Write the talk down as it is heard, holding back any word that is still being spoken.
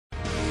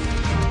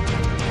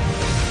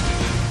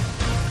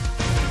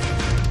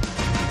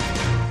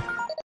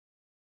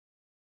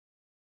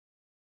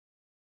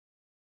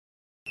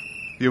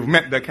You've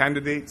met the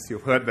candidates,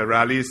 you've heard the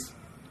rallies.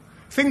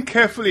 Think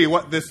carefully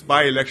what this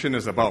by-election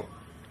is about.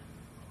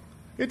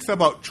 It's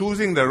about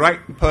choosing the right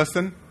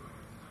person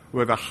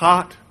with a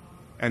heart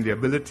and the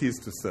abilities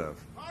to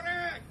serve.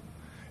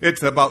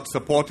 It's about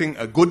supporting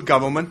a good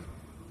government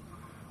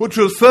which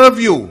will serve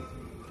you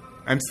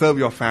and serve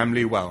your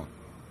family well.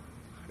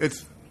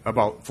 It's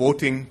about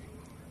voting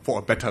for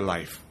a better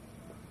life.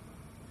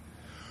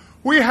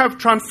 We have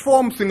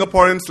transformed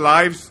Singaporeans'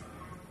 lives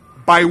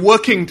by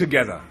working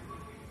together.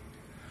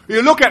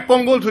 You look at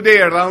Punggol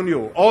today around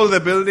you, all the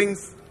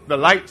buildings, the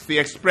lights, the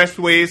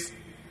expressways,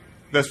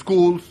 the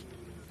schools,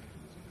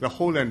 the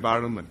whole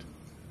environment.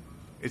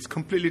 It's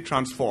completely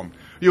transformed.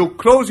 You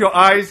close your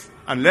eyes,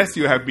 unless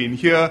you have been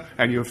here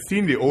and you've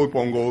seen the old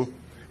Punggol,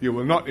 you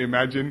will not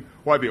imagine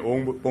what the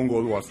old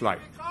Punggol was like.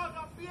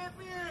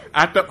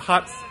 Atap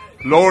huts,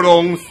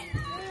 lorongs,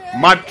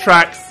 mud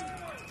tracks,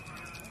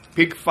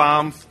 pig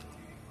farms,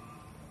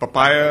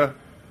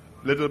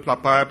 little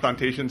papaya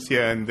plantations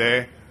here and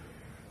there,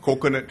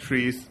 coconut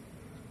trees.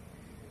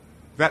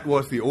 That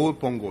was the old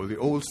Punggol, the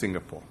old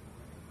Singapore.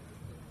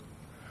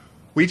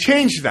 We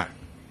changed that.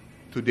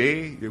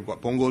 Today, you've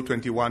got Punggol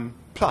 21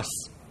 plus.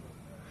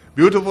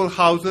 Beautiful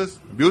houses,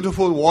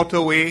 beautiful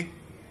waterway,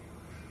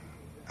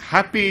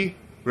 happy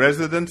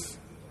residents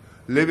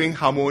living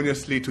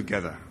harmoniously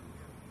together.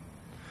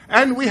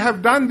 And we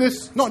have done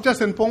this not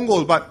just in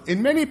Punggol, but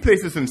in many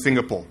places in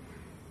Singapore.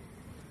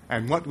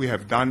 And what we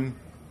have done,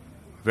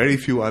 very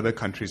few other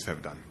countries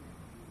have done.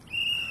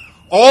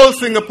 All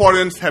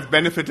Singaporeans have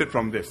benefited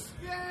from this.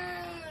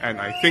 And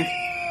I think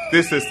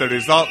this is the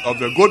result of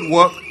the good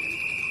work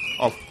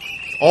of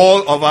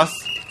all of us,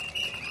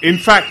 in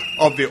fact,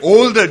 of the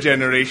older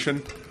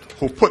generation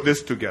who put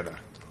this together.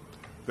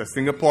 The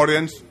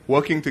Singaporeans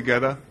working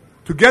together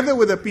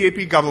with the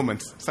PAP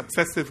governments,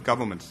 successive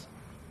governments.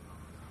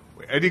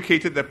 We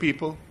educated the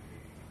people.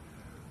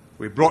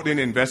 We brought in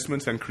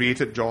investments and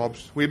created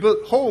jobs. We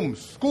built homes,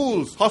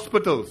 schools,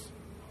 hospitals,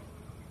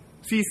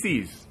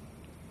 CCs.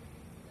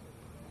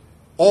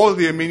 All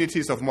the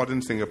amenities of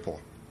modern Singapore.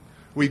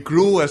 We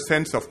grew a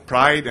sense of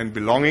pride and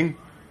belonging,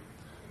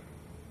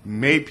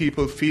 made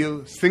people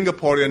feel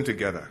Singaporean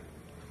together.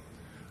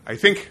 I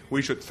think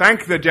we should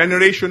thank the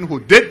generation who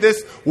did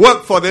this,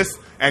 worked for this,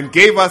 and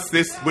gave us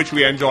this which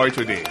we enjoy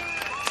today.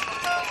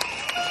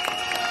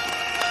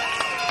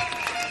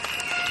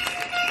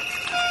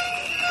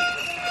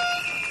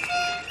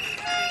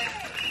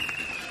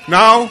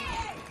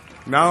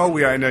 Now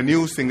we are in a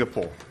new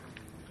Singapore.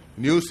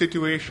 New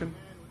situation,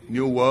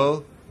 new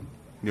world,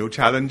 new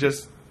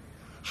challenges,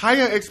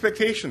 higher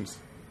expectations.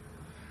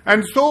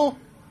 And so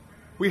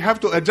we have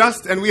to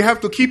adjust and we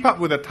have to keep up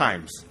with the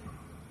times.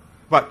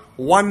 But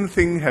one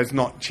thing has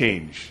not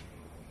changed.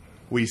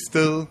 We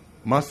still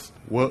must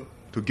work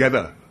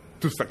together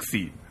to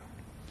succeed,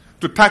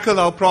 to tackle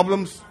our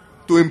problems,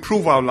 to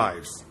improve our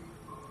lives.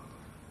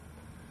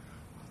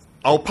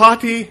 Our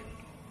party,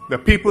 the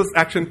People's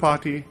Action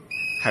Party,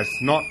 has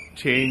not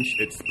changed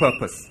its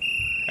purpose.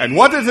 And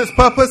what is its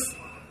purpose?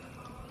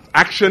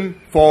 Action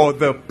for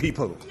the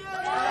people.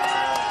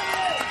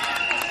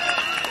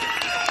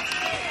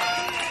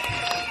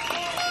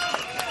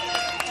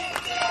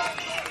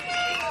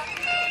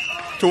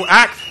 To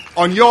act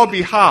on your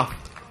behalf,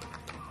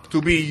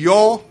 to be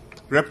your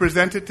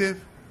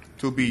representative,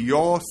 to be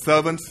your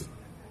servants,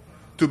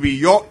 to be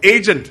your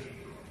agent,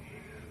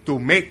 to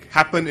make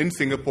happen in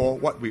Singapore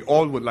what we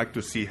all would like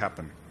to see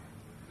happen.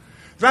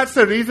 That's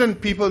the reason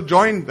people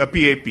join the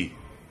PAP.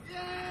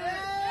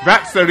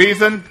 That's the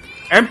reason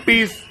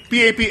MPs,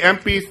 PAP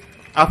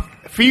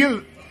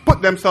MPs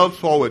put themselves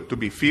forward to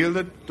be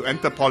fielded, to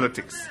enter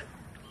politics.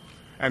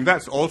 And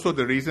that's also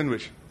the reason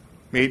which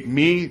made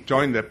me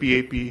join the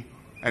PAP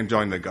and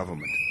join the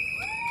government.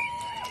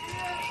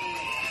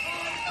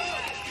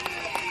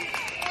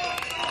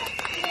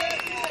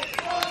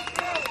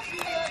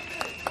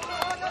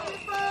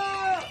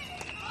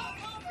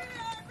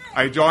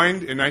 I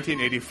joined in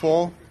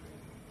 1984.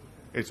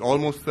 It's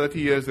almost 30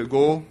 years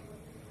ago.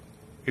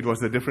 It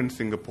was a different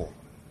Singapore.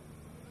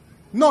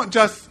 Not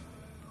just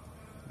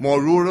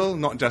more rural,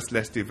 not just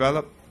less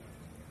developed,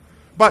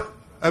 but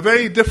a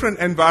very different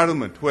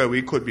environment where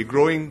we could be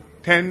growing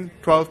 10,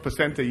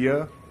 12% a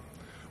year,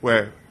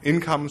 where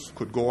incomes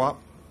could go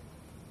up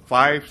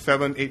 5,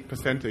 7,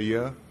 8% a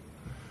year,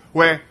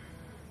 where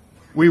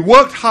we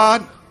worked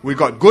hard, we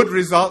got good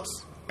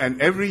results,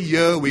 and every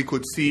year we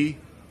could see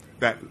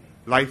that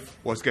life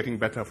was getting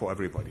better for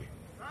everybody.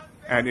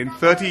 And in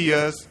 30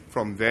 years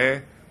from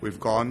there, we've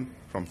gone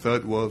from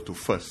third world to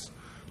first,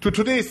 to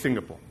today's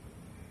Singapore.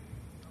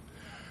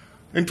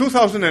 In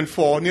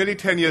 2004, nearly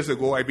 10 years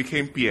ago, I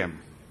became PM.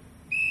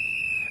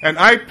 And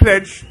I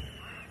pledged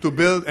to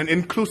build an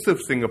inclusive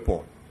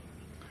Singapore,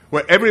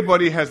 where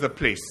everybody has a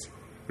place,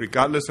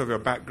 regardless of your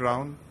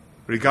background,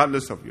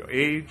 regardless of your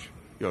age,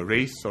 your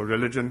race or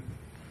religion,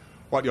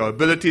 what your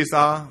abilities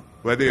are,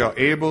 whether you're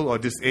able or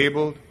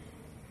disabled,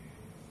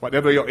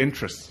 whatever your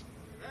interests.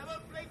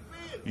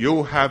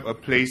 You have a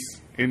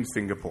place in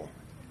Singapore.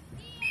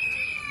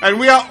 And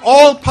we are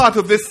all part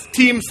of this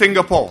Team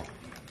Singapore.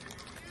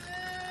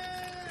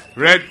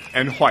 red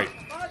and white.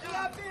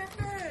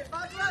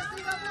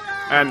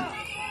 And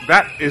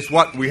that is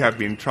what we have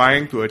been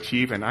trying to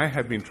achieve, and I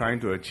have been trying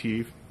to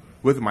achieve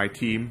with my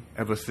team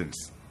ever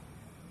since.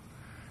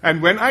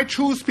 And when I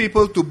choose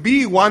people to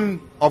be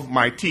one of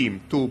my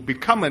team, to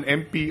become an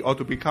MP or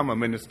to become a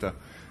minister,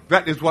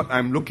 that is what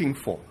I'm looking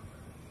for.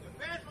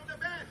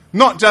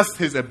 Not just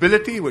his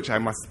ability, which I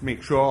must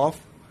make sure of,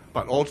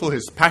 but also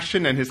his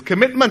passion and his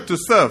commitment to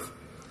serve,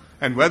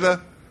 and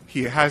whether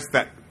he has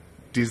that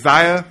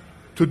desire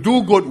to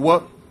do good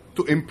work,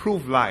 to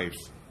improve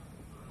lives,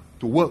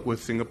 to work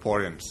with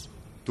Singaporeans,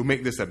 to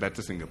make this a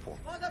better Singapore.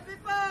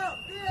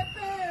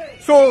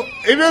 So,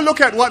 if you look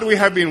at what we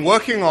have been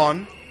working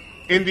on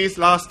in these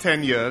last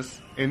 10 years,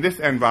 in this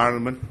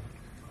environment,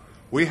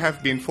 we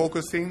have been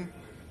focusing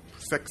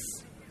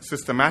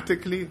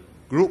systematically,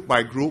 group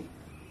by group,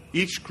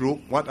 each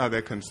group, what are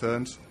their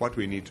concerns, what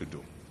we need to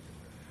do.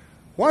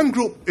 One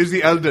group is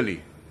the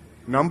elderly.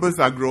 Numbers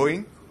are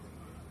growing,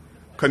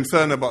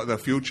 concern about the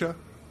future,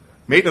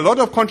 made a lot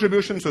of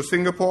contributions to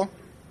Singapore,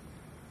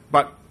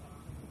 but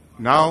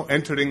now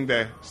entering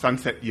their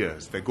sunset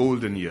years, their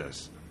golden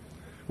years.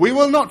 We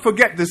will not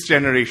forget this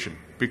generation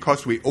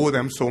because we owe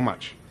them so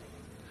much.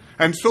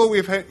 And so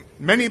we've had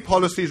many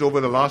policies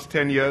over the last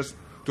 10 years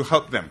to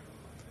help them.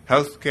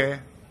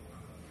 Healthcare,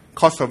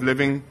 cost of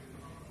living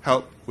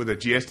help with the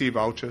GST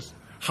vouchers,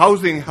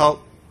 housing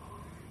help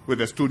with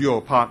the studio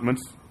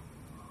apartments.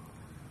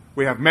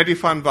 We have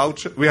Medifund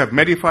voucher, we have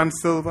Medifund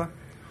Silver.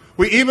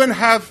 We even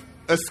have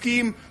a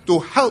scheme to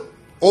help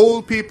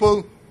old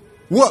people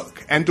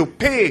work and to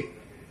pay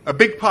a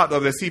big part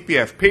of the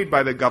CPF paid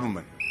by the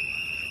government.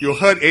 You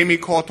heard Amy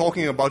Kaur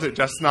talking about it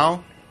just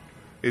now.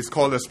 It's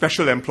called a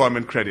special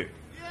employment credit,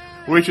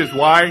 which is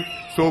why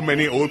so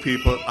many old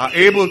people are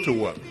able to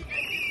work.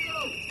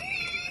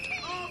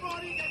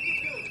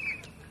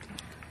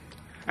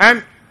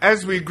 And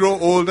as we grow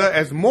older,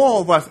 as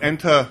more of us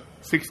enter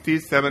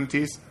 60s,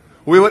 70s,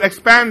 we will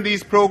expand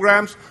these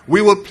programs.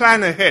 We will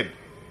plan ahead.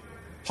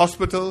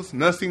 Hospitals,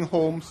 nursing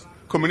homes,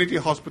 community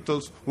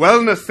hospitals,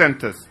 wellness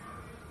centers,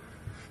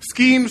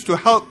 schemes to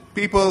help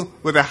people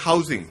with their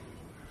housing,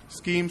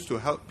 schemes to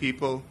help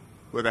people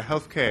with their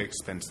healthcare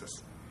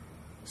expenses,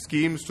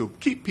 schemes to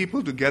keep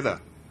people together,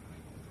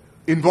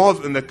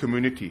 involved in the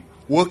community,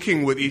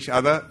 working with each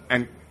other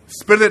and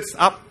spirits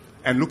up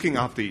and looking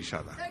after each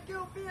other. Thank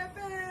you,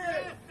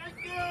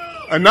 Thank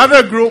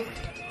you.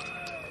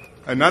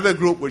 Another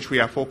group which we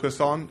are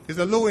focused on is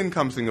the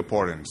low-income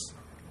Singaporeans.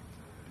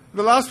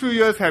 The last few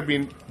years have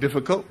been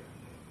difficult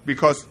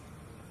because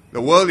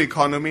the world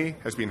economy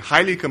has been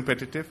highly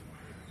competitive.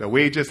 The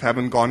wages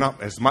haven't gone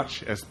up as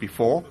much as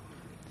before.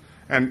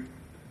 And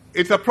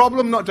it's a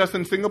problem not just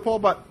in Singapore,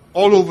 but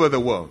all over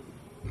the world.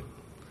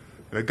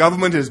 The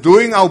government is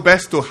doing our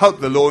best to help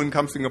the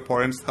low-income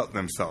Singaporeans help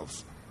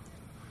themselves.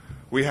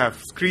 We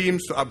have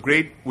schemes to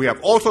upgrade. We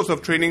have all sorts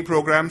of training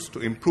programs to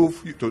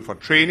improve, for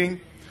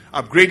training,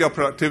 upgrade your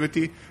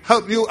productivity,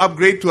 help you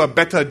upgrade to a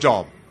better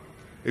job.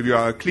 If you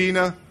are a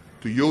cleaner,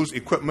 to use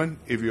equipment.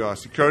 If you are a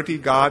security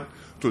guard,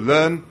 to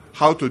learn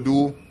how to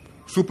do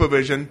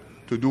supervision,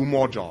 to do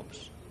more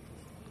jobs.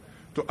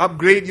 To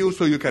upgrade you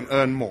so you can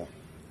earn more.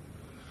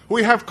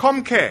 We have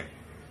ComCare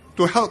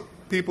to help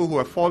people who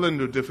have fallen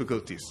into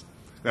difficulties,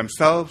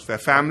 themselves, their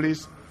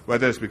families,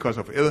 whether it's because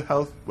of ill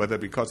health, whether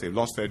because they've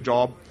lost their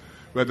job,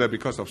 whether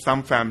because of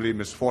some family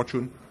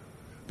misfortune.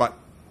 But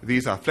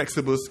these are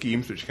flexible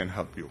schemes which can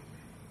help you.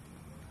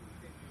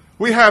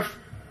 We have,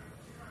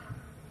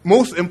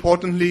 most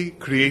importantly,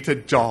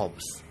 created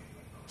jobs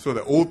so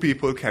that old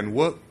people can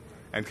work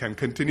and can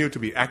continue to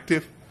be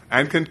active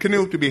and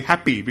continue to be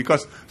happy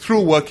because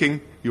through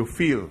working you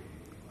feel,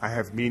 I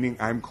have meaning,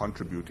 I'm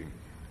contributing.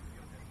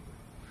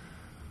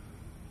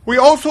 We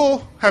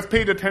also have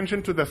paid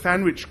attention to the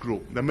sandwich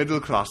group, the middle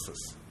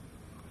classes.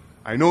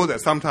 I know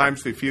that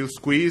sometimes they feel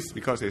squeezed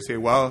because they say,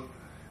 well,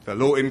 the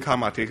low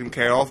income are taken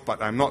care of,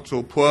 but I'm not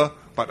so poor,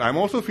 but I'm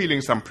also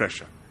feeling some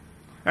pressure.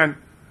 And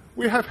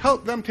we have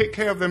helped them take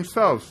care of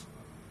themselves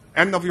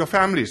and of your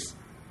families.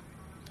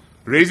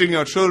 Raising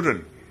your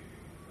children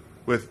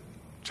with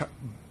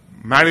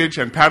marriage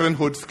and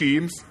parenthood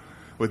schemes,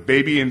 with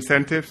baby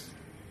incentives,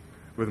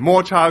 with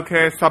more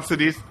childcare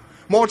subsidies,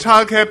 more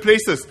childcare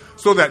places,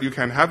 so that you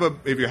can have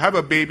if you have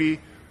a baby,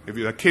 if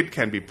your kid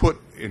can be put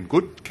in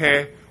good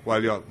care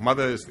while your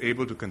mother is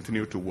able to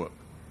continue to work.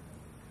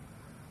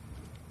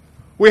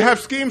 We have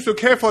schemes to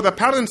care for the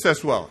parents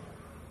as well.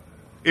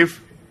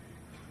 If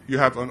you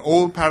have an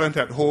old parent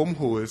at home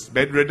who is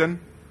bedridden,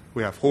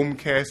 we have home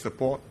care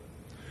support.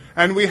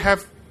 And we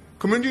have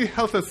Community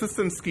Health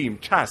Assistance Scheme,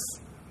 CHAS,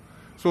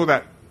 so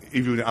that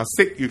if you are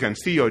sick, you can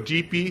see your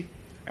GP,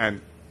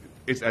 and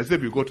it's as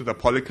if you go to the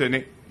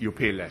polyclinic, you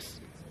pay less.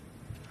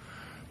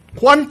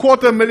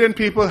 250,000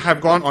 people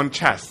have gone on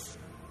CHAS,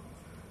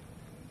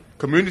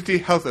 Community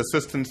Health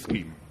Assistance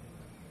Scheme.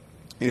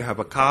 You have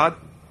a card,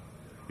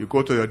 you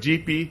go to your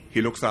GP,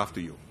 he looks after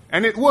you.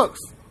 And it works.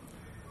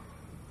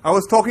 I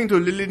was talking to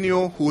Lily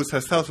Neo, who is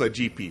herself a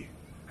GP,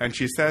 and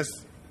she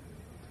says,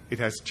 it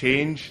has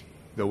changed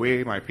the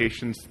way my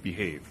patients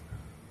behave.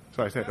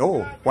 So I said,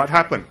 "Oh, what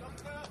happened?"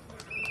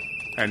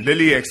 And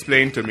Lily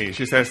explained to me.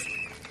 She says,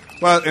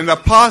 "Well, in the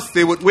past,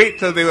 they would wait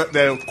till they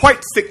were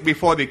quite sick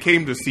before they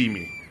came to see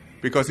me,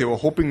 because they were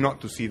hoping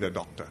not to see the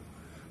doctor.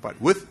 But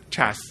with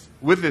CHAS,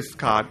 with this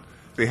card,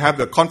 they have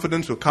the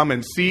confidence to come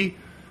and see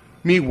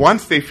me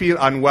once they feel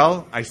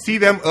unwell. I see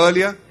them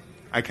earlier.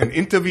 I can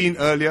intervene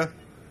earlier.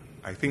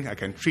 I think I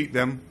can treat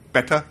them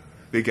better.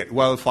 They get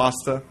well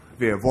faster.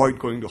 They avoid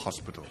going to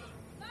hospital."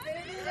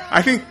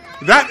 I think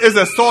that is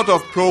a sort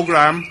of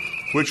program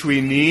which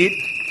we need,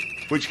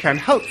 which can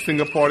help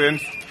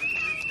Singaporeans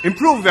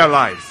improve their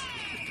lives.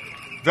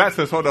 That's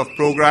the sort of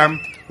program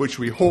which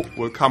we hope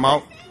will come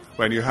out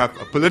when you have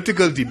a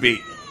political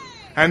debate,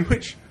 and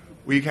which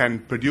we can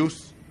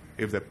produce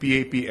if the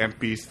PAP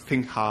MPs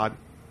think hard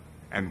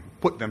and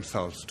put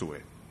themselves to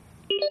it.